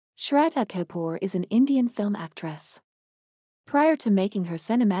Shraddha Kapoor is an Indian film actress. Prior to making her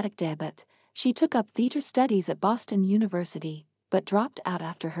cinematic debut, she took up theatre studies at Boston University, but dropped out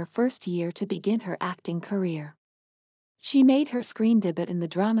after her first year to begin her acting career. She made her screen debut in the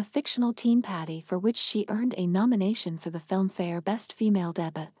drama fictional Teen Patty, for which she earned a nomination for the Filmfare Best Female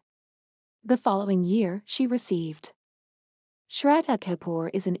Debut. The following year, she received. Shraddha Kapoor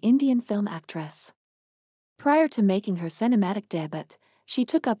is an Indian film actress. Prior to making her cinematic debut, she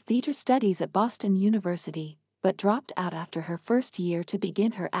took up theatre studies at Boston University, but dropped out after her first year to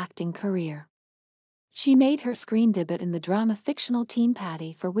begin her acting career. She made her screen debut in the drama fictional Teen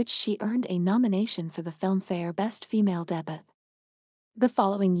Patty, for which she earned a nomination for the Filmfare Best Female Debut. The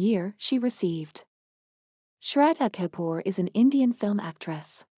following year, she received. Shraddha Kapoor is an Indian film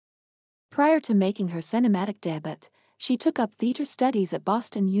actress. Prior to making her cinematic debut, she took up theatre studies at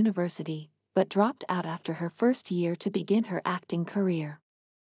Boston University, but dropped out after her first year to begin her acting career.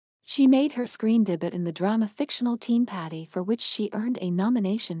 She made her screen debut in the drama fictional Teen Patty, for which she earned a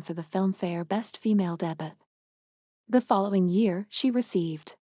nomination for the Filmfare Best Female Debut. The following year, she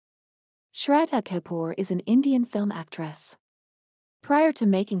received. Shraddha Kapoor is an Indian film actress. Prior to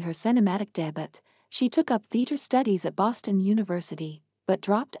making her cinematic debut, she took up theatre studies at Boston University, but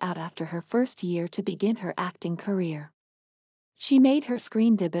dropped out after her first year to begin her acting career. She made her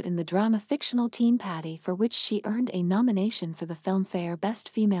screen debut in the drama fictional Teen Patty, for which she earned a nomination for the Filmfare Best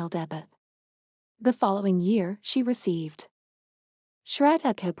Female Debut. The following year, she received.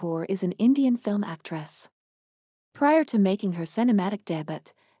 Shraddha Kapoor is an Indian film actress. Prior to making her cinematic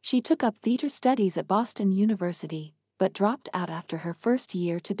debut, she took up theatre studies at Boston University, but dropped out after her first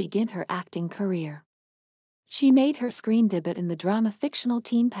year to begin her acting career. She made her screen debut in the drama fictional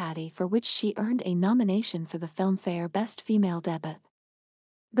Teen Patty, for which she earned a nomination for the Filmfare Best Female Debut.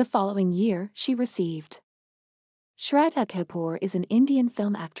 The following year, she received. Shraddha Kapoor is an Indian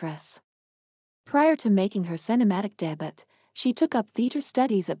film actress. Prior to making her cinematic debut, she took up theatre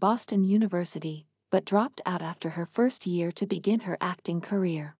studies at Boston University, but dropped out after her first year to begin her acting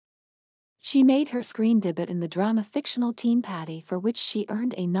career. She made her screen debut in the drama fictional Teen Patty, for which she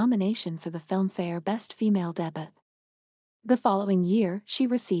earned a nomination for the Filmfare Best Female Debut. The following year, she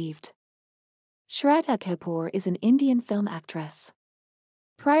received. Shraddha Kapoor is an Indian film actress.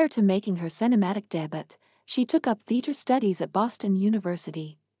 Prior to making her cinematic debut, she took up theatre studies at Boston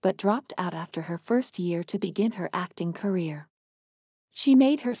University, but dropped out after her first year to begin her acting career. She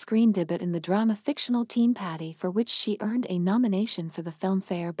made her screen debut in the drama fictional Teen Patty, for which she earned a nomination for the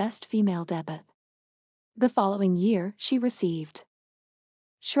Filmfare Best Female Debut. The following year, she received.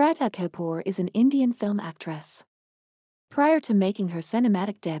 Shraddha Kapoor is an Indian film actress. Prior to making her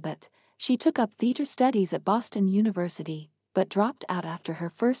cinematic debut, she took up theatre studies at Boston University, but dropped out after her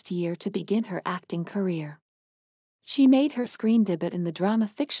first year to begin her acting career. She made her screen debut in the drama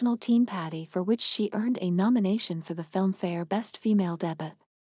fictional Teen Patty, for which she earned a nomination for the Filmfare Best Female Debut.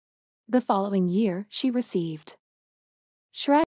 The following year, she received. Shraddha